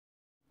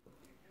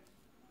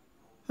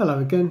Hello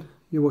again,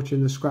 you're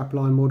watching the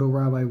Scrapline Model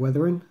Railway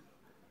Weathering,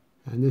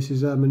 and this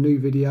is a new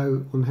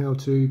video on how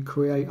to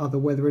create other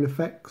weathering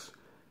effects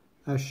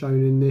as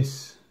shown in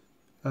this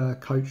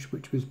coach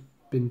which has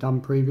been done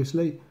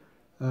previously.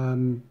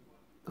 I'm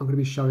going to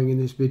be showing in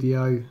this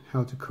video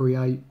how to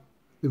create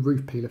the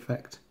roof peel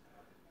effect.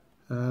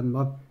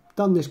 I've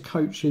done this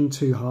coach in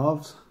two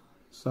halves,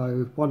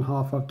 so one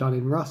half I've done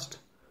in rust,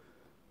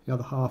 the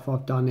other half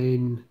I've done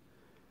in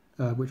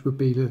which would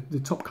be the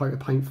top coat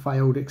of paint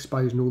failed,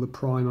 exposing all the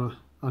primer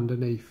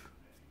underneath.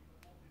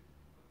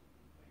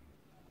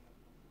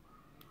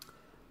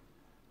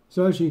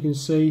 So as you can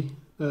see,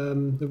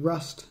 the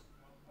rust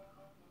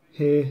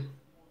here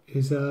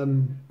is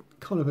kind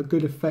of a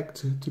good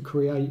effect to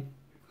create,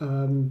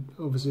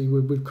 obviously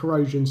with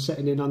corrosion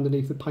setting in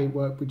underneath the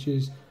paintwork, which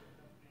is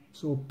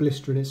sort of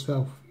blistering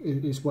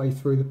its way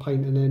through the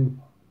paint and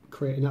then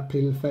creating that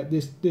peeling effect.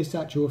 This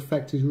actual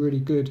effect is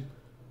really good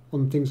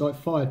on things like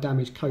fire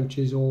damaged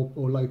coaches or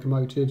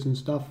locomotives and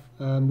stuff,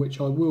 which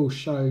I will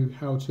show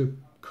how to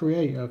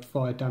create a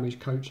fire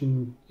damaged coach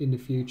in the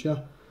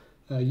future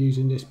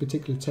using this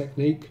particular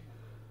technique.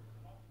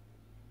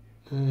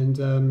 And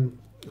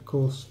of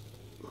course,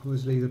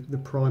 obviously the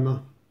primer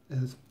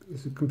is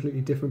a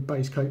completely different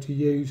base coat to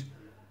use,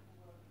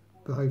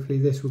 but hopefully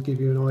this will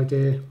give you an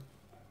idea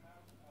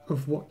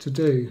of what to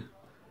do.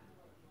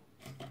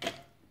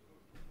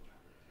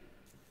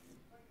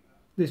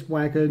 This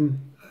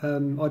wagon,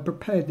 I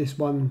prepared this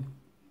one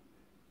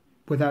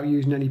without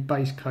using any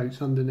base coats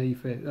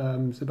underneath it,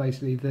 so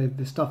basically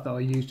the stuff that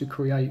I used to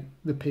create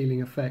the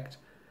peeling effect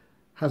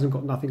hasn't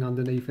got nothing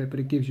underneath it,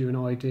 but it gives you an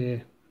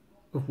idea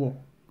of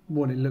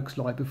what it looks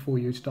like before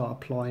you start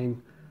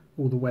applying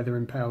all the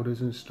weathering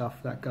powders and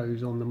stuff that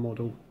goes on the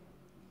model.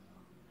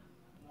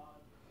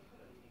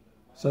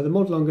 So the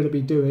model I'm going to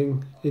be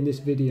doing in this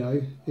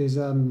video is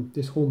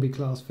this Hornby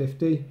Class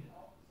 50.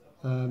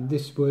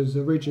 This was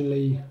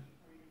originally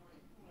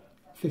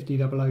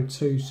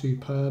 50002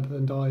 Superb,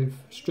 and I've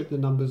stripped the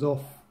numbers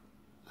off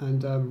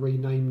and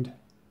renamed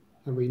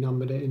and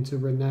renumbered it into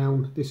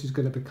Renown. This is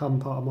going to become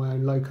part of my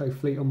own loco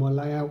fleet on my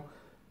layout.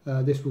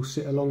 This will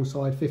sit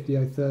alongside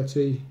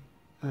 50030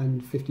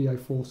 and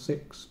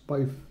 50046,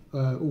 both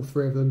all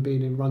three of them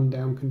being in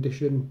rundown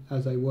condition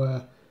as they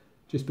were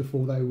just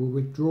before they were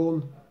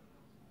withdrawn.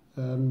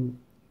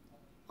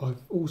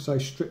 I've also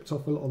stripped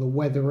off a lot of the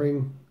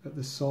weathering at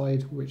the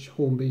side, which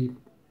Hornby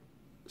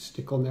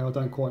stick on there. I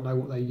don't quite know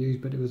what they use,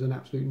 but it was an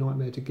absolute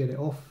nightmare to get it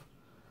off.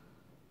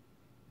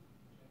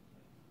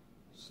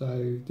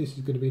 So this is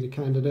going to be the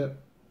candidate.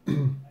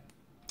 And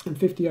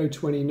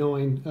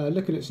 50029,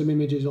 looking at some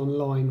images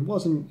online,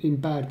 wasn't in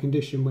bad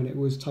condition when it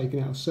was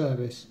taken out of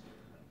service.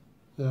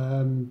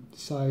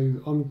 So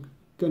I'm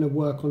going to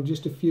work on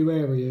just a few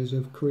areas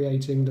of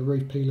creating the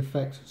roof peel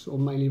effect, sort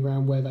of mainly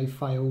around where they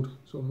failed,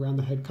 sort of around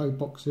the head coat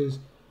boxes,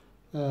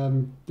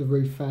 the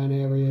roof fan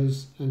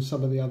areas and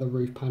some of the other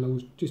roof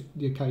panels, just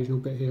the occasional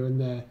bit here and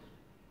there,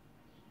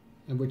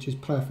 and which is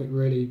perfect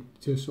really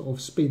to sort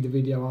of speed the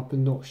video up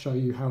and not show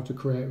you how to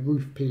create a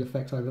roof peel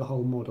effect over the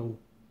whole model.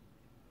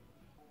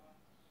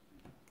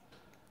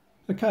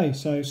 Okay,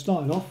 so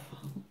starting off,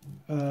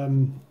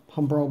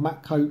 Humbrol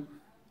matte coat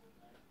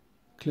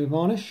clear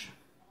varnish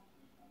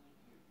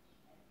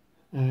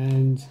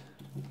and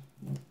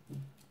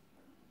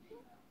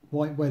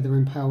white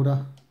weathering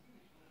powder.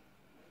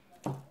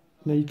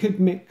 Now you could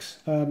mix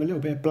a little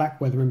bit of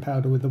black weathering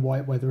powder with the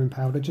white weathering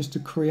powder just to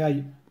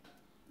create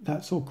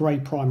that sort of grey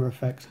primer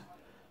effect,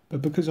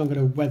 but because I'm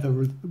going to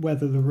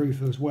weather the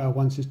roof as well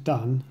once it's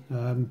done,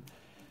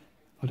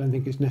 I don't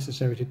think it's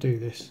necessary to do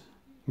this.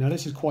 Now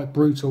this is quite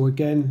brutal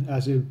again,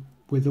 as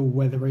with all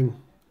weathering.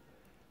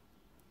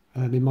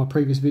 In my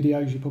previous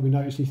videos you probably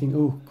noticed you think,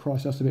 oh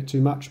Christ, that's a bit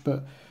too much,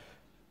 but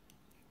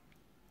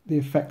the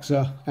effects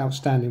are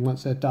outstanding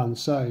once they're done.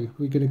 So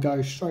we're going to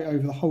go straight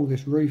over the whole of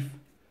this roof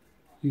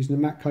using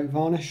the matte coat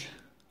varnish.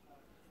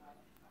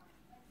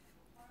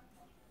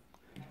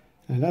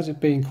 And as it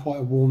being quite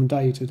a warm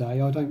day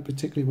today, I don't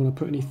particularly want to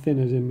put any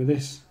thinners in with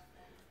this,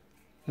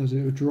 as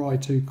it will dry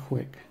too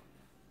quick.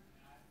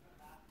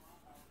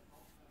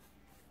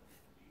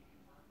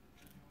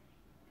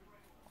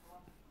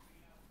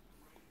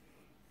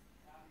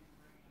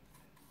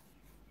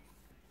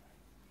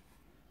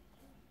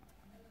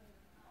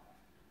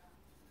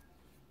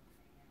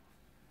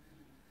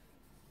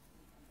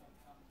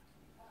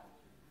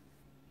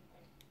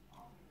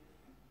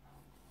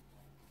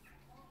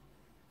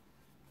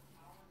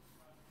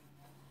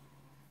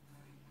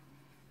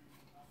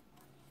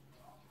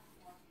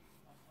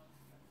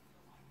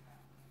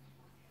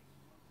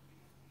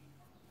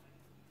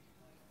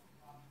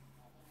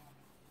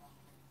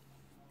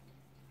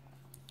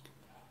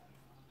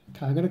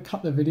 Okay, I'm going to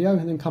cut the video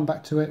and then come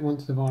back to it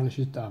once the varnish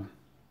is done.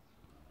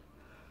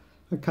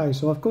 Okay,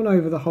 so I've gone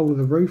over the whole of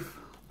the roof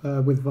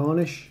with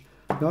varnish.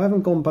 Now I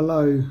haven't gone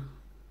below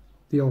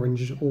the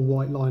orange or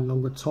white line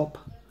along the top,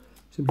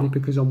 simply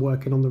because I'm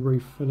working on the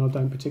roof and I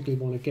don't particularly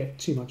want to get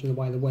too much in the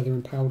way of the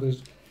weathering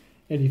powders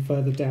any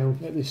further down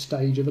at this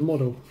stage of the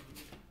model.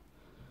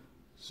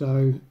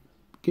 So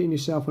getting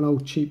yourself an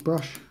old cheap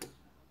brush.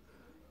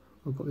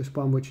 I've got this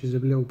one which is a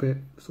little bit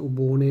sort of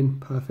worn in,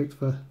 perfect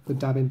for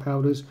dabbing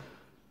powders.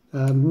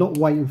 Not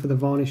waiting for the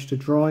varnish to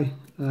dry,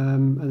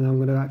 and then I'm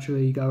going to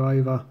actually go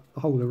over the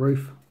whole of the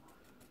roof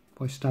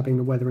by stabbing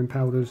the weathering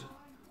powders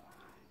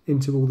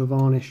into all the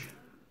varnish.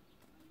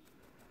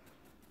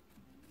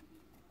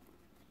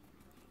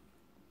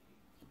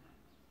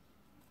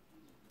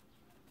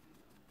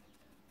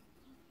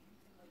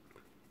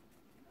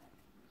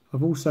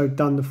 I've also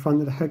done the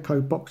front of the head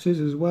coat boxes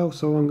as well,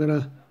 so I'm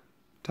going to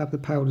dab the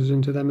powders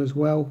into them as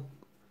well.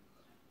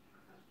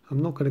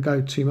 I'm not going to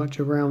go too much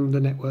around the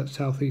Network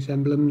South East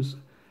emblems,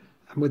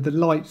 and with the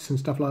lights and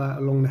stuff like that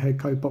along the head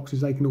coat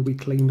boxes, they can all be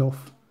cleaned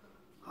off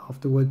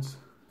afterwards.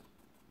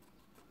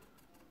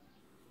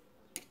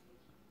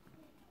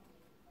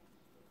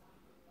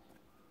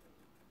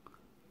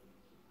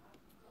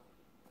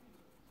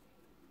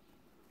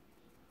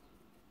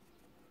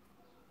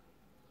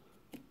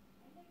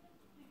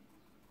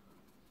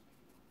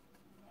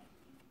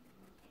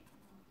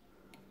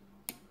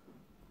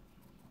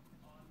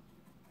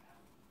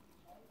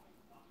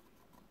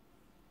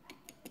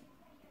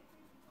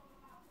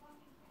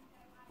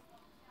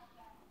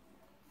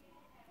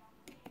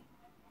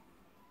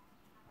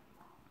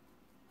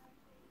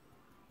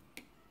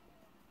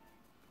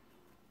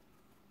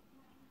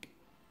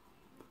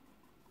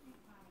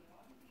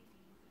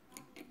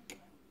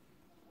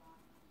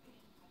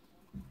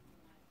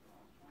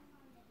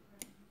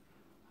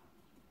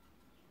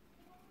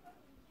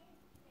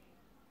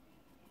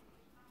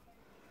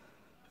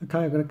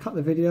 Okay, I'm going to cut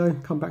the video,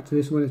 come back to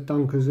this when it's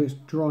done because it's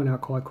drying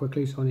out quite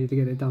quickly, so I need to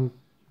get it done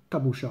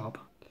double sharp.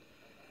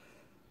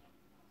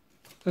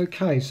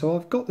 Okay, so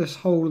I've got this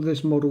whole of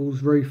this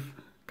model's roof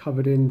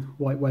covered in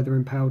white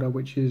weathering powder,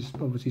 which is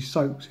obviously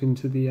soaked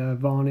into the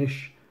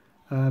varnish.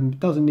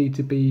 Doesn't need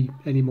to be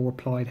any more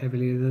applied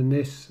heavily than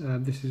this.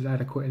 This is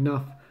adequate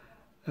enough.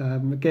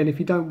 Again, if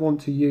you don't want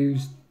to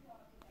use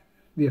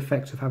the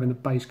effect of having a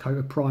base coat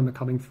of primer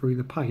coming through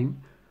the paint,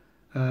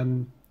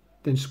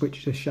 then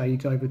switch the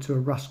shades over to a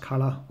rust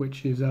colour,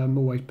 which is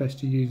always best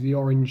to use the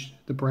orange,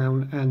 the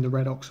brown and the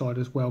red oxide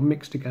as well,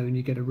 mixed together, and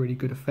you get a really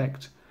good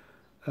effect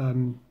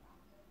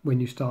when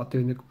you start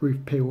doing the roof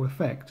peel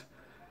effect.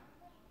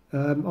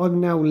 I'll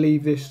now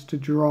leave this to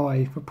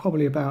dry for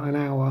probably about an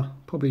hour,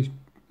 probably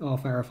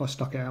half hour if I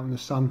stuck it out in the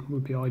sun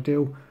would be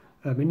ideal.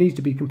 It needs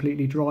to be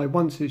completely dry.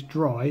 Once it's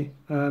dry,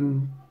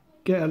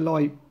 get a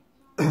light,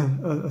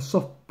 a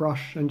soft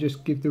brush and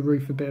just give the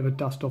roof a bit of a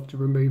dust off to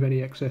remove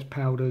any excess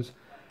powders.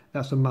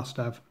 That's a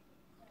must-have.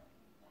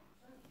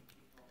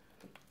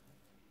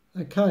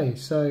 Okay,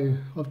 so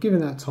I've given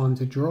that time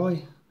to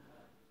dry,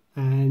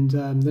 and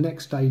the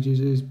next stage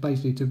is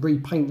basically to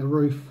repaint the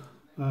roof,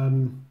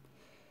 and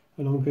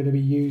I'm going to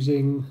be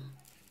using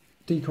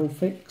Decal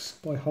Fix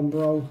by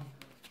Humbrol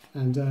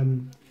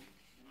and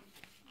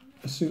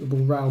a suitable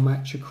rail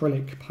match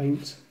acrylic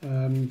paint,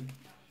 and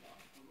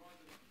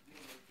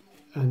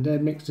they're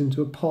mixed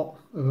into a pot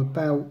of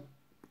about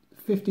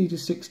 50 to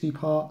 60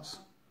 parts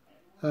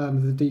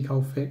of the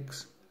Decal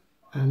Fix,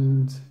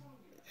 and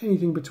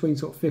anything between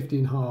sort of 50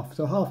 and half.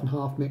 So half and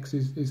half mix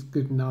is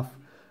good enough,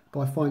 but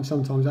I find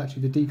sometimes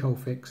actually the Decal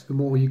Fix, the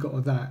more you got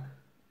of that,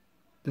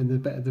 then the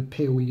better the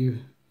peel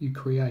you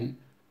create.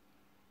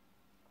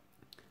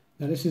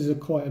 Now this is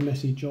quite a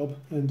messy job,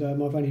 and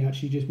I've only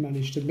actually just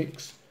managed to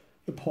mix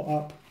the pot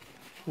up,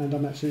 and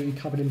I'm absolutely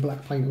covered in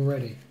black paint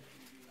already.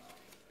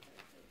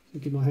 So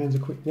give my hands a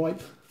quick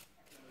wipe,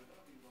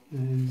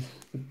 and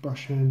the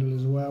brush handle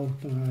as well.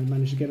 I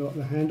managed to get it up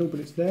the handle, but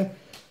it's there.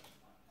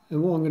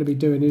 And what I'm going to be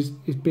doing is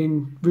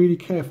being really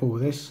careful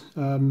with this,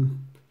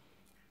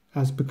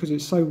 as because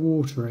it's so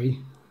watery,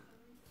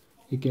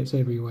 it gets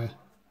everywhere.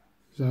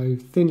 So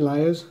thin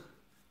layers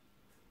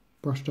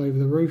brushed over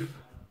the roof.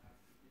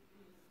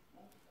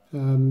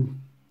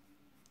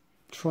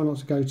 Try not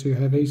to go too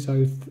heavy,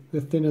 so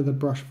the thinner the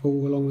brush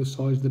fall along the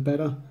sides, the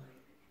better.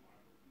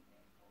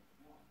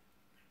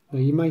 Now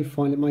you may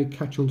find it may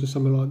catch onto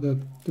something like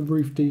the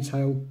roof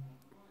detail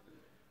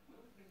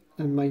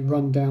and may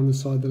run down the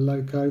side of the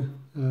loco.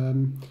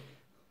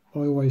 I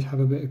always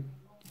have a bit of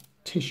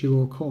tissue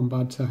or cotton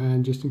bud to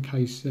hand just in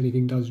case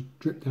anything does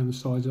drip down the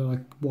sides, that I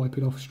wipe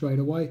it off straight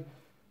away.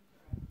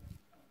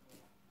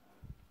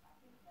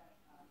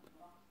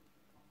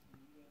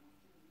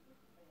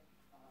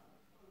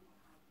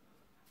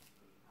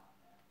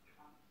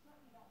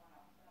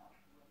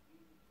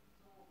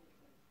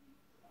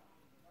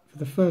 For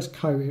the first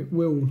coat, it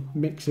will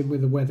mix in with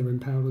the weathering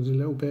powders a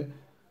little bit.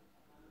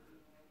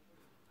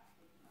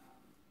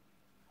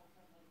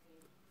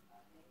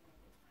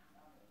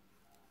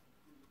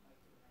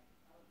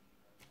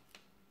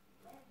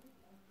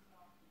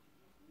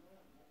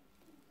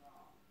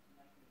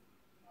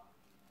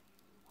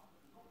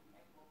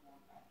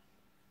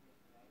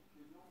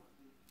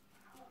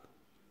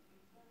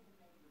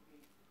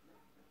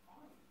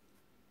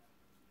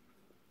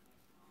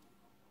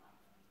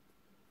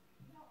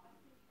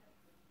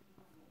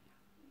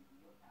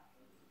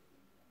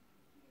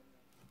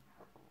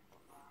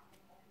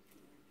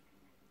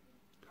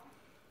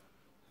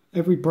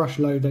 Every brush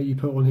load that you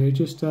put on here,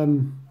 just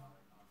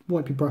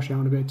wipe your brush out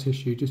on a bit of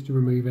tissue just to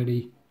remove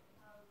any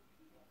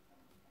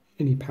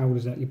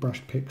powders that your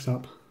brush picks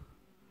up.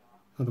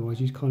 Otherwise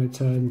you kind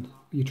of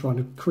you're trying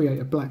to create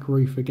a black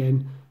roof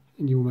again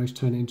and you almost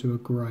turn it into a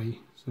grey.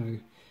 So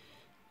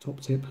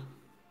top tip.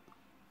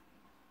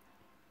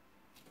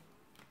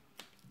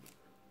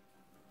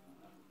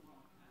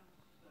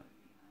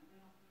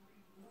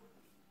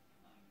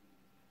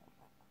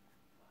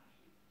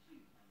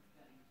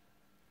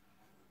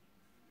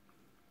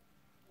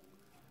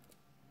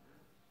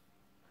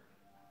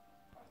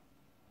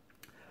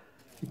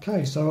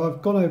 Okay, so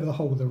I've gone over the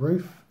whole of the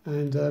roof,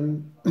 and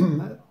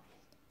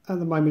at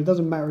the moment it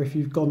doesn't matter if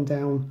you've gone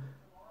down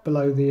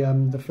below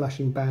the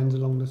flashing bands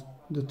along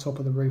the top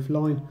of the roof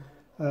line.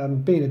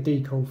 Being a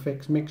decal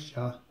fix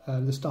mixture,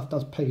 the stuff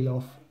does peel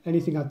off.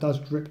 Anything that does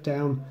drip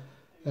down,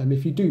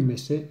 if you do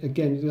miss it,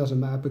 again it doesn't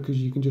matter because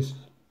you can just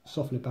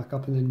soften it back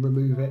up and then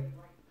remove it.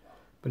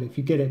 But if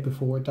you get it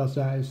before it does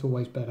that, it's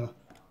always better.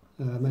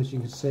 As you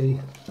can see,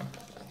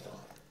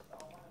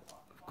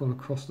 I've gone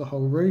across the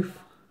whole roof.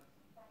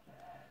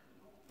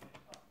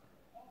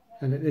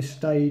 And at this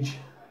stage,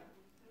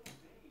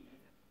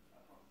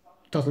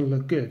 doesn't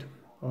look good,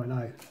 I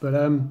know.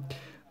 But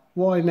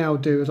what I now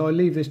do is I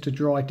leave this to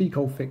dry.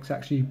 Decal fix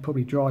actually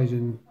probably dries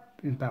in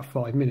about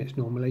 5 minutes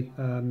normally.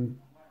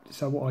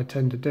 So what I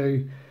tend to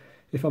do,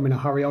 if I'm in a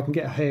hurry, I can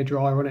get a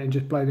hairdryer on it and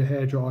just blow the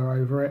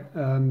hairdryer over it,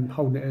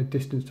 holding it at a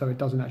distance so it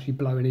doesn't actually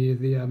blow any of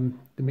the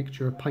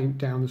mixture of paint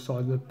down the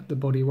side of the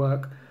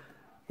bodywork.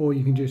 Or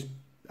you can just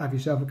have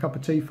yourself a cup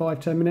of tea,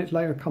 5–10 minutes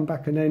later, come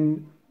back and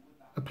then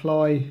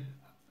apply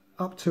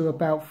up to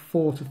about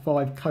 4 to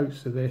 5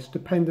 coats of this,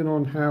 depending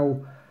on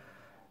how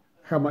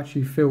much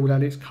you feel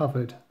that it's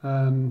covered.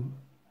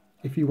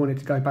 If you want it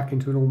to go back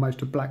into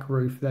almost a black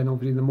roof, then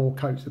obviously the more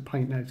coats of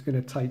paint that it's going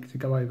to take to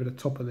go over the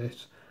top of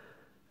this.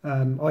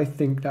 I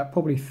think that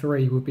probably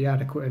 3 would be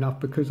adequate enough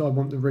because I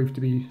want the roof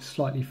to be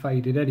slightly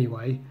faded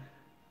anyway.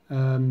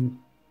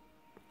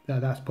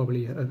 That's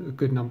probably a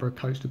good number of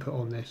coats to put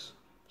on this.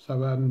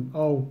 So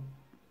I'll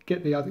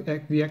get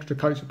the extra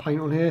coats of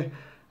paint on here,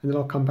 and then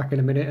I'll come back in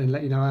a minute and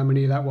let you know how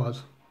many that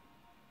was.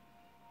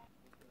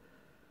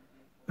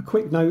 A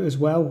quick note as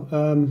well,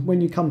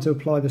 when you come to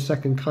apply the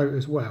second coat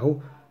as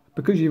well,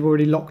 because you've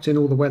already locked in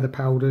all the weather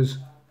powders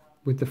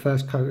with the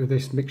first coat of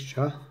this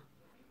mixture,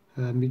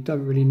 you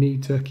don't really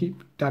need to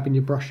keep dabbing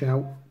your brush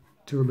out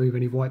to remove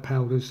any white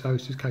powders, so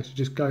it's just a case of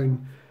just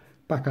going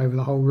back over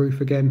the whole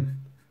roof again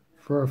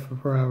for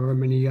however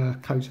many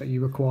coats that you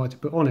require to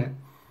put on it.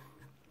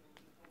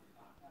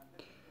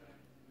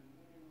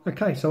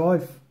 Okay, so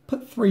I've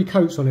put 3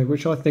 coats on it,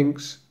 which I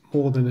think's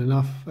more than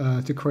enough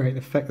to create the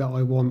effect that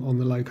I want on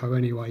the loco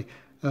anyway.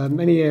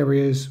 Any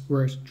areas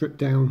where it's dripped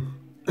down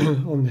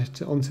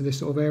onto this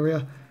sort of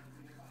area,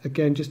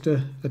 again just a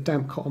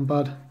damp cotton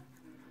bud,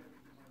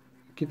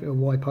 give it a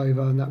wipe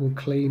over and that will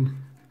clean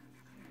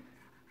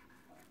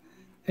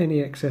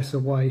any excess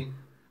away.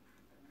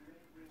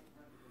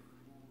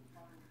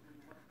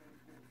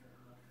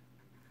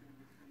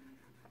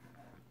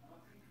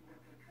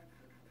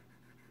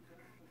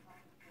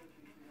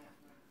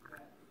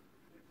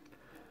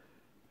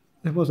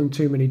 There wasn't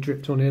too many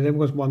drips on here. There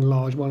was one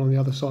large one on the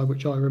other side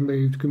which I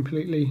removed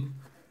completely,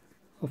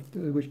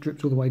 which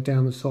drips all the way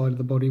down the side of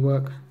the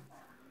bodywork.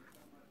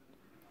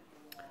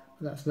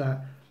 That's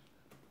that.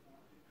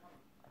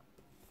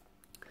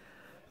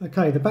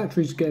 Okay, the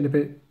battery's getting a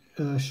bit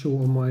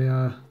short on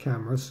my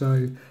camera,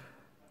 so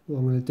what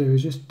I'm going to do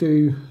is just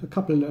do a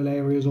couple of little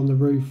areas on the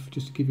roof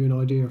just to give you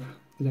an idea of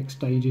the next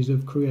stages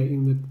of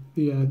creating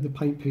the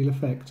paint peel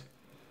effect.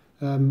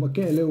 I'll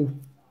get a little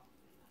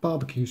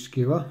barbecue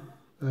skewer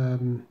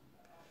and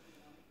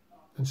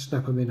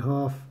snap them in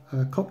half.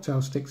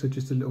 Cocktail sticks are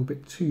just a little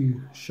bit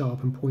too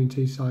sharp and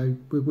pointy, so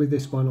with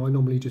this one I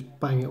normally just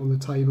bang it on the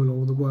table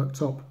or the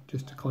worktop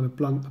just to kind of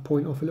blunt the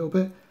point off a little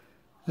bit,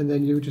 and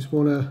then you just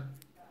want to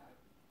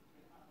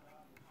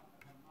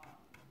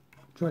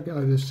drag it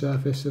over the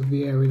surface of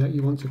the area that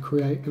you want to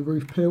create the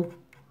roof peel.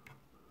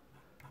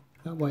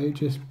 That way it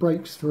just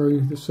breaks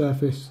through the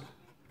surface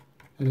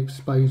and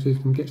exposes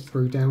and gets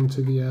through down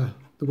to the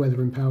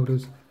weathering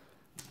powders.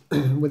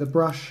 With a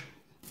brush,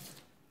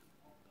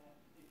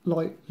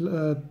 light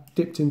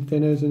dipped in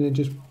thinners and then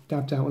just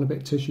dabbed out on a bit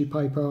of tissue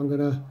paper, I'm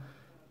going to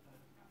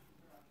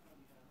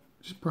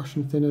just brush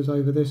some thinners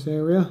over this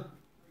area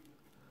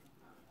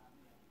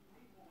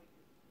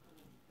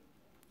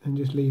and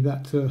just leave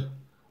that to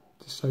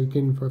soak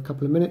in for a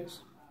couple of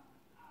minutes.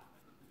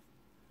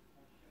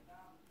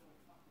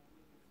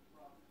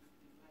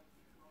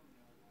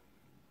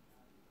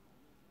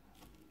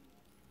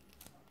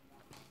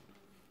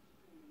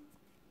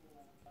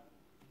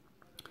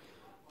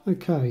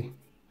 Okay,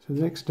 so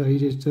the next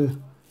stage is to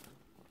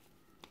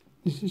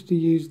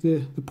use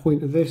the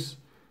point of this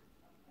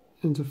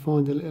and to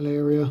find a little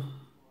area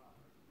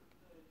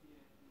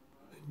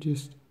and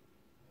just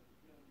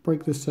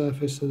break the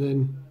surface and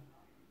then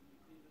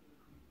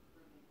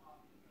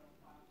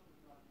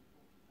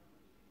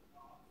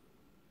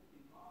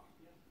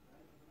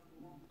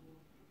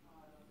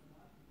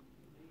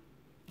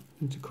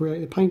and to create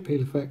the paint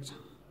peel effect.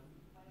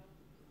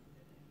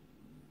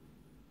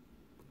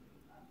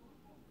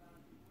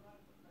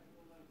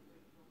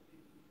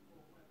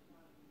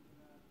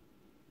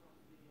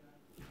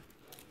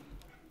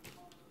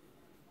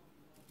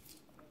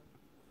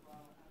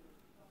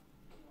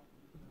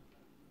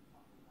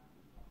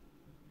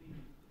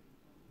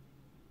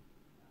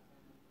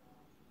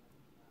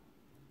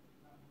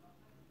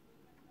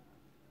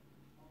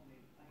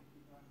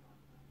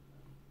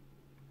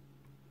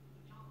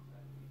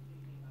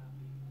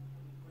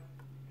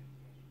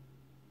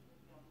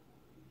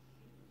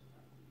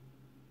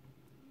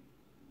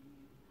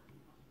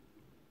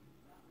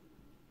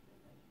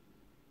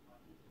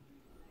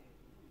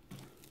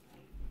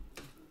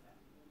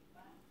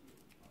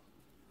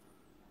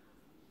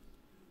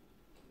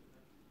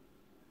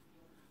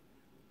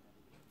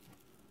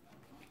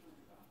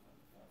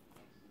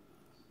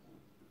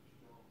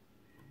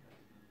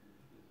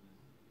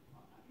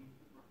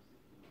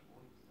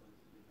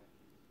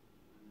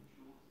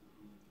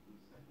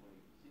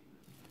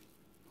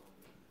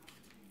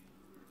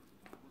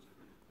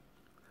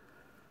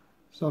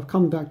 So I've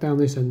come back down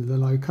this end of the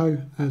loco,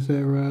 as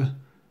there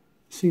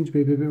seems to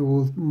be a bit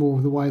more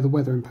of the way the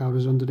weathering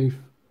powder's underneath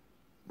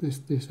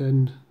this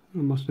end. I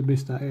must have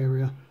missed that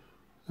area.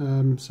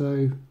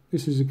 So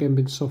this has again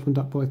been softened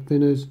up by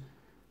thinners,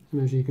 and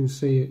as you can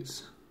see,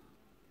 it's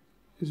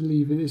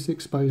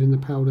exposing the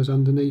powders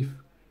underneath.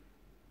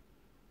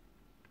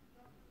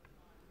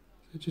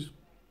 So just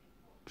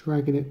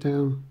dragging it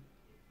down.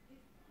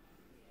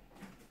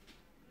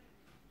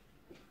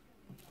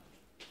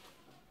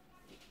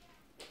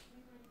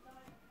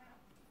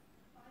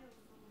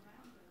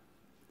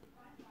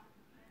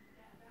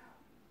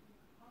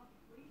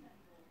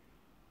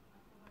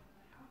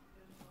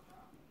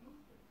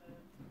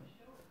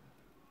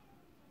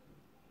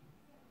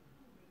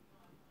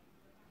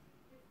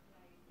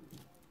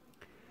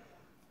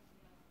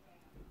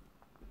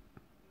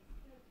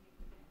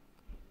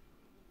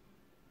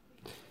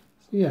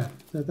 Yeah,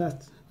 so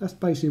that's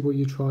basically what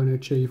you're trying to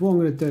achieve. What I'm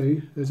going to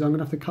do is I'm going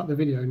to have to cut the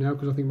video now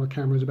because I think my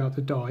camera is about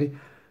to die.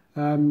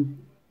 I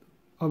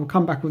will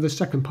come back with the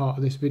second part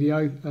of this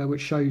video,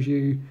 which shows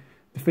you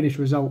the finished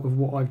result of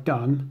what I've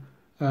done,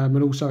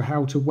 and also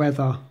how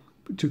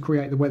to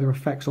create the weather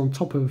effects on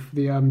top of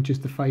the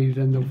just the faded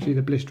and obviously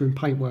the blistering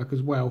paintwork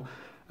as well.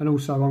 And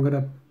also I'm going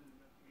to,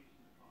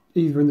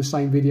 either in the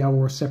same video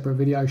or a separate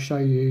video, show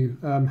you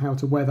how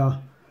to weather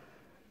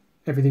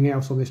everything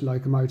else on this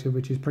locomotive,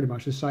 which is pretty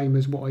much the same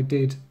as what I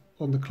did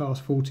on the Class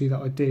 40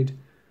 that I did.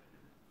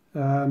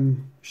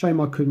 Shame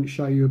I couldn't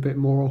show you a bit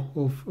more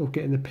of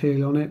getting the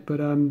peel on it,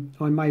 but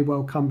I may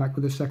well come back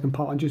with a second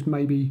part and just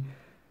maybe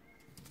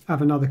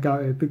have another go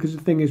at it, because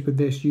the thing is with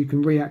this, you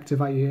can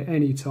reactivate it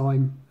any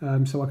time,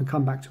 so I can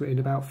come back to it in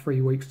about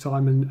 3 weeks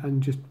time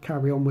and just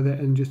carry on with it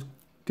and just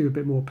do a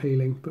bit more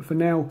peeling. But for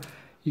now,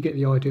 you get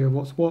the idea of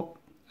what's what.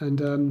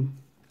 And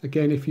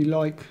again, if you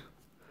like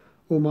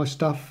all my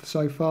stuff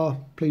so far,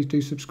 please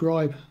do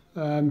subscribe,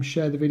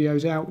 share the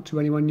videos out to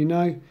anyone you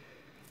know,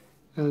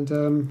 and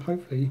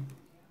hopefully,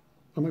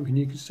 I'm hoping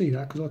you can see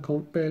that because I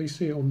can't barely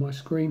see it on my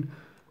screen.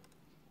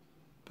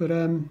 But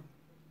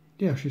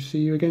yeah, I shall see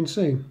you again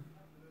soon.